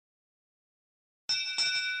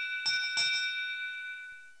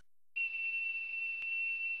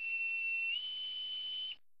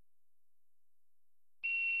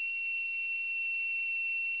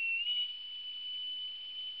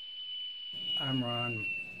I'm Ron.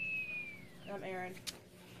 I'm Erin.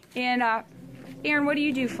 And Erin, what do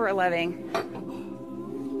you do for a living?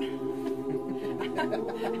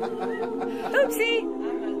 Oopsie!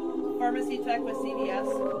 I'm a pharmacy tech with CVS.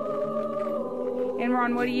 And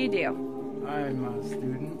Ron, what do you do? I'm a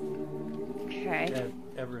student Okay. at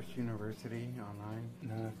Everest University online.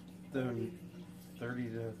 The 30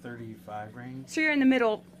 to 35 range. So you're in the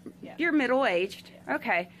middle. Yeah. You're middle-aged.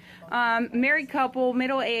 Okay. Married couple,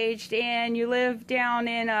 middle-aged, and you live down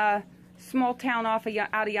in a small town out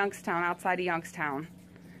of Youngstown, outside of Youngstown.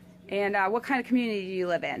 And what kind of community do you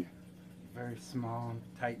live in? Very small,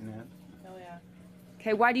 tight-knit. Oh yeah.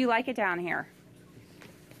 Okay. Why do you like it down here?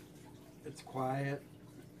 It's quiet.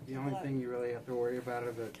 The only thing you really have to worry about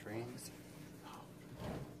are the trains.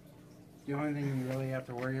 The only thing you really have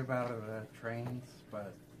to worry about are the trains,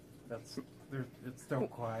 but it's still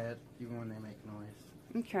quiet even when they make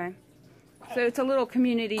noise. Okay. So it's a little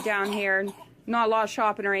community down here. Not a lot of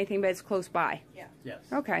shopping or anything, but it's close by. Yeah. Yes.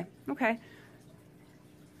 Okay. Okay.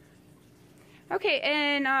 Okay,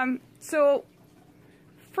 and so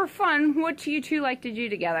for fun, what do you two like to do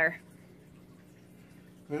together?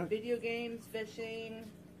 Video games, fishing,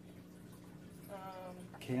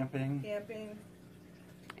 Camping. camping.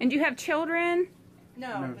 And do you have children?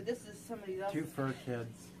 No, No. but this is somebody else. 2 fur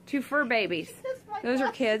kids. 2 fur babies. Those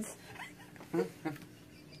are kids.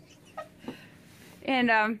 And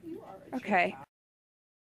You are a okay.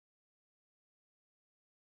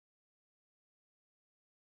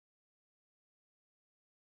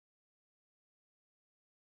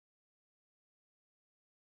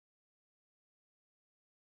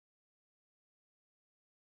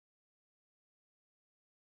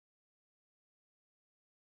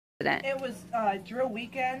 It was drill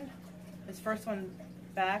weekend, his first one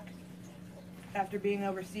back after being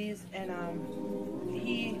overseas, and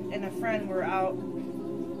he and a friend were out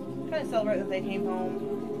kind of celebrating that they came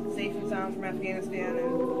home safe and sound from Afghanistan,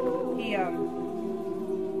 and he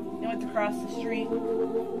went to cross the street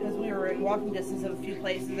because we were in walking distance of a few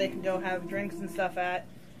places they could go have drinks and stuff at,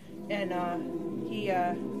 and he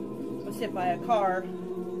was hit by a car.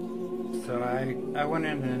 So I went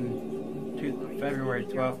in February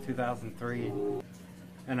 12th, 2003,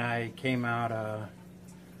 and I came out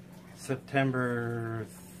September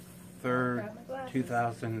 3rd,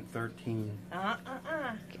 2013.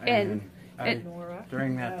 And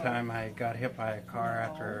During that time, I got hit by a car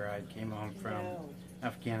after I came home from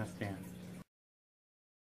Afghanistan.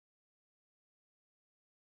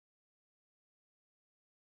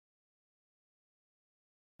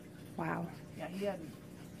 wow. Yeah, he had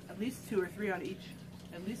at least 2 or 3 on each.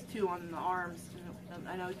 At least 2 on the arms.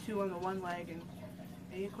 I know 2 on the one leg, and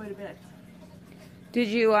he had quite a bit. Did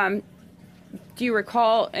you do you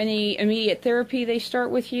recall any immediate therapy they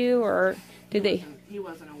start with you, or did they? He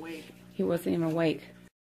wasn't awake. He wasn't even awake.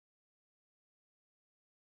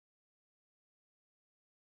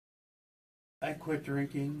 I quit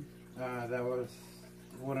drinking. That was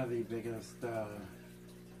one of the biggest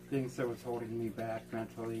things that was holding me back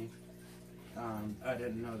mentally. I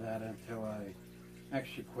didn't know that until I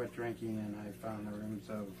actually quit drinking and I found the rooms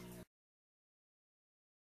of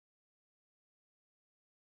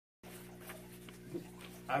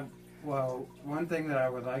well, one thing that I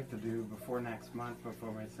would like to do before next month,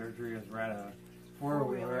 before my surgery, is ride a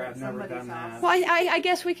 4-wheeler. I've never done that. Well, I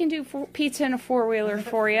guess we can do pizza in a 4-wheeler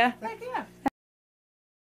for you. Heck yeah.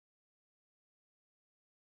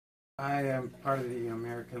 I am part of the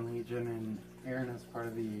American Legion, and Erin is part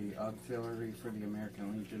of the auxiliary for the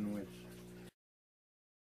American Legion, which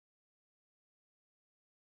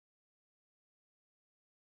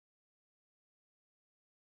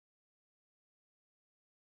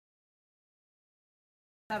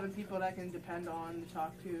Having people that I can depend on to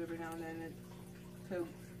talk to every now and then, to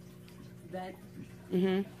vent.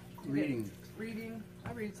 reading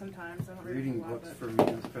I read sometimes. I don't read reading a lot, books but for me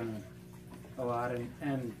has been a lot,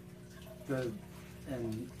 and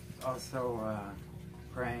also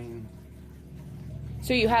praying.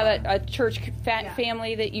 So you have a church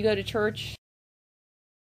family that you go to church?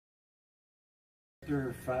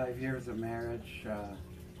 After 5 years of marriage,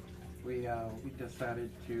 we decided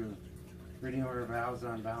to renew our vows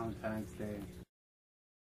on Valentine's Day.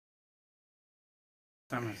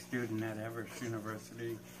 I'm a student at Everest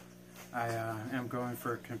University. I am going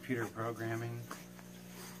for computer programming.